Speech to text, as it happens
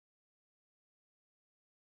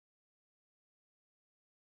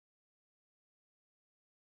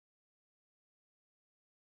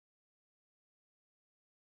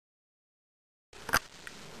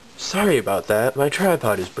Sorry about that, my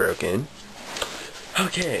tripod is broken.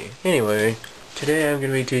 Okay, anyway, today I'm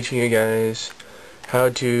going to be teaching you guys how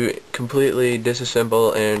to completely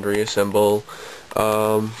disassemble and reassemble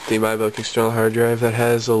the MyBook external hard drive that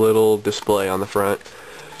has a little display on the front.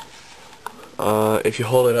 If you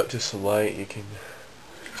hold it up to some light, you can,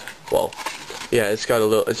 well, yeah, it's got a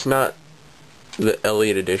little, it's not the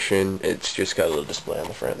Elite Edition, it's just got a little display on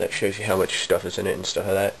the front that shows you how much stuff is in it and stuff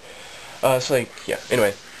like that. It's like, yeah,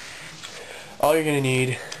 anyway, all you're going to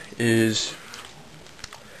need is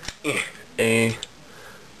a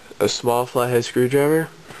small flathead screwdriver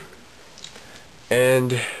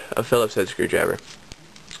and a Phillips head screwdriver.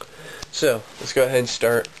 So let's go ahead and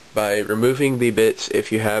start by removing the bits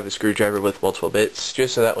if you have a screwdriver with multiple bits,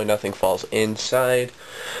 just so that way nothing falls inside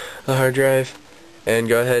the hard drive. And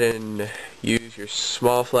go ahead and use your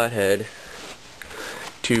small flathead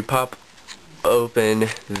to pop open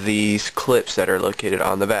these clips that are located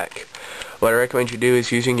on the back. What I recommend you do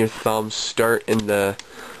is using your thumb, start in the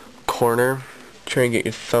corner, try and get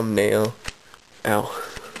your thumbnail out.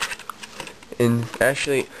 And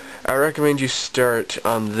actually, I recommend you start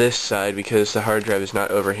on this side because the hard drive is not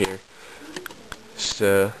over here.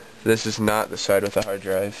 So this is not the side with the hard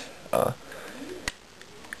drive. And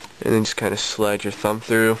then just kind of slide your thumb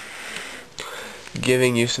through,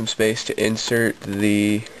 giving you some space to insert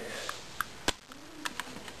the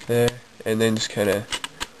there, and then just kind of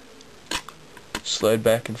slide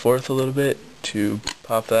back and forth a little bit to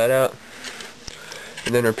pop that out,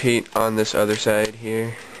 and then repeat on this other side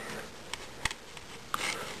here.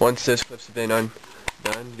 Once those clips have been done,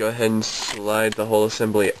 go ahead and slide the whole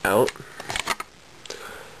assembly out,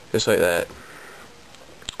 just like that.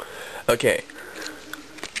 Okay,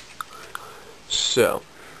 so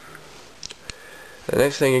the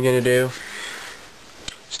next thing you're going to do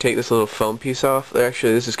is take this little foam piece off.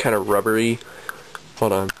 Actually, this is kind of rubbery.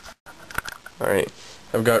 Hold on. Alright,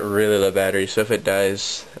 I've got really low battery, so if it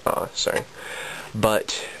dies, sorry.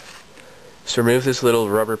 But, so remove this little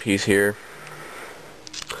rubber piece here.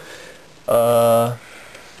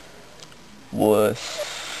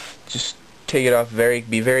 Just take it off,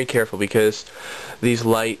 be very careful, because these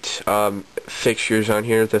light fixtures on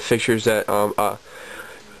here, the fixtures that,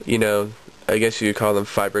 you know, I guess you could call them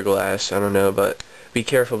fiberglass, I don't know, but be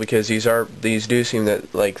careful because these do seem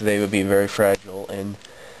that like they would be very fragile, and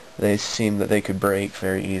they seem that they could break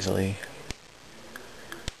very easily.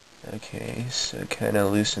 Okay, so kind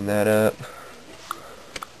of loosen that up.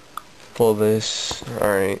 Pull this,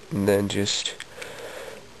 alright, and then just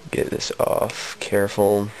get this off.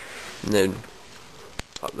 Careful. And then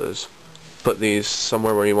pop those. Put these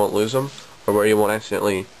somewhere where you won't lose them, or where you won't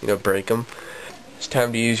accidentally, you know, break them. It's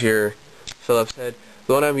time to use your Phillips head.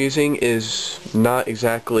 The one I'm using is not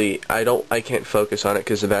exactly, I can't focus on it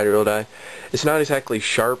because the battery will die. It's not exactly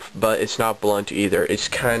sharp, but it's not blunt either. It's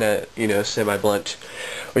kind of, you know, semi-blunt.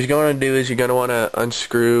 What you're going to do is you're going to want to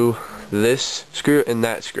unscrew this screw and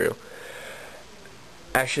that screw.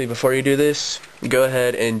 Actually, before you do this, go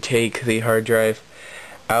ahead and take the hard drive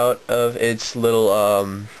out of its little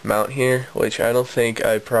mount here, which I don't think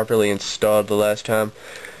I properly installed the last time.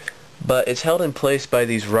 But it's held in place by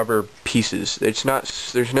these rubber pieces. It's not,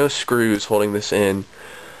 there's no screws holding this in.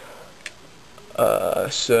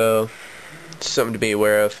 So it's something to be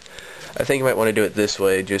aware of. I think you might want to do it this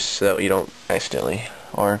way just so that you don't accidentally,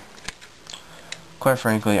 or quite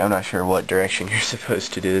frankly, I'm not sure what direction you're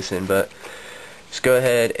supposed to do this in, but just go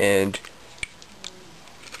ahead and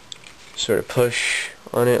sort of push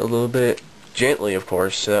on it a little bit, gently of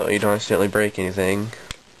course, so that you don't accidentally break anything.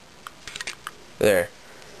 There.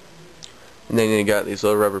 And then you got these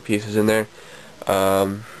little rubber pieces in there.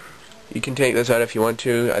 You can take this out if you want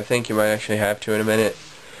to. I think you might actually have to in a minute.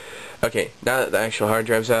 Okay, now that the actual hard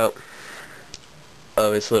drive's out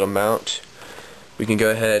of its little mount, we can go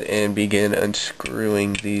ahead and begin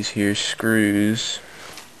unscrewing these here screws.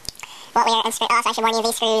 What we are unscrewing, so I should warn you,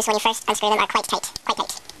 these screws, when you first unscrew them, are quite tight. Quite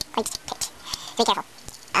tight. Quite tight. So be careful.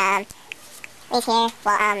 These here,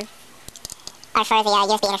 well, are for the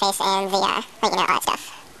USB interface and the, you know, all that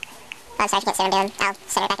stuff. I'm sorry if you can't see what I'm doing. I'll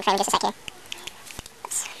set it back in frame in just a second.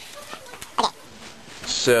 Oops. Okay.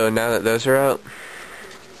 So now that those are out,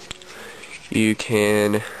 you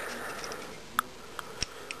can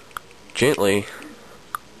gently,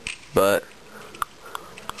 but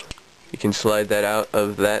you can slide that out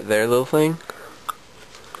of that there little thing,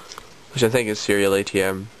 which I think is serial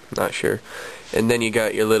ATM, not sure. And then you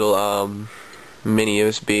got your little mini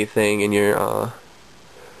USB thing in your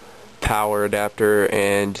power adapter,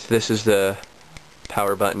 and this is the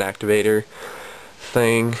power button activator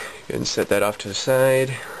thing. You can set that off to the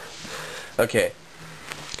side. Okay,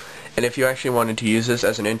 And if you actually wanted to use this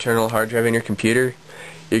as an internal hard drive in your computer,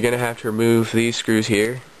 you're going to have to remove these screws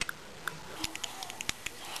here.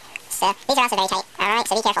 So, these are also very tight. Alright,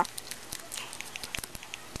 so be careful.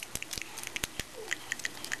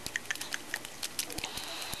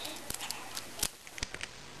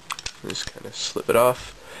 Just kind of slip it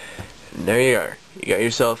off. And there you are. You got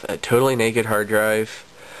yourself a totally naked hard drive.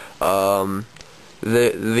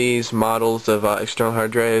 These models of external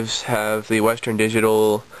hard drives have the Western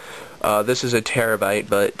Digital, this is a terabyte,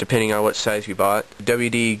 but depending on what size you bought,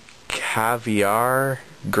 WD Caviar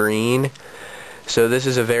green. So this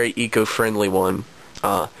is a very eco-friendly one.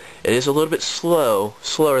 It is a little bit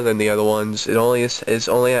slower than the other ones. It only is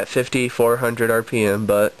only at 5,400 RPM,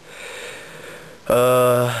 but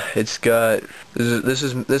it's got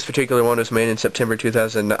this particular one was made in September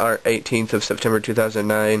 2000 or 18th of September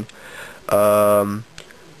 2009.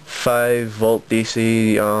 5-volt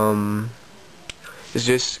DC. It's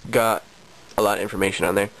just got a lot of information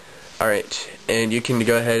on there. Alright, and you can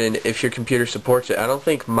go ahead and, if your computer supports it, I don't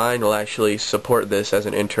think mine will actually support this as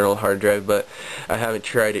an internal hard drive, but I haven't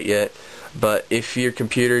tried it yet. But if your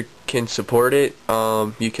computer can support it,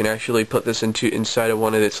 you can actually put this inside of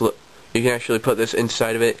one of its. You can actually put this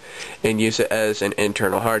inside of it and use it as an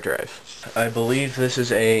internal hard drive. I believe this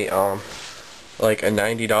is a like a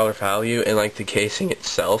 $90 value, and like the casing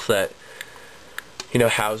itself that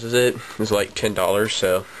houses it is like $10.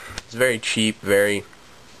 So it's very cheap.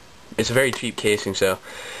 It's a very cheap casing. So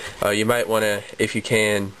you might want to, if you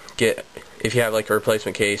have like a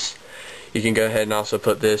replacement case, you can go ahead and also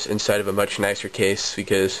put this inside of a much nicer case,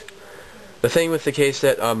 because the thing with the case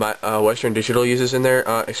that Western Digital uses in their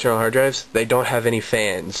external hard drives, they don't have any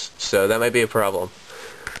fans, so that might be a problem.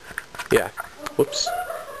 Yeah. Whoops.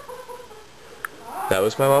 That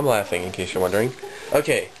was my mom laughing, in case you're wondering.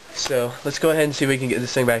 Okay, so let's go ahead and see if we can get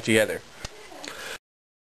this thing back together.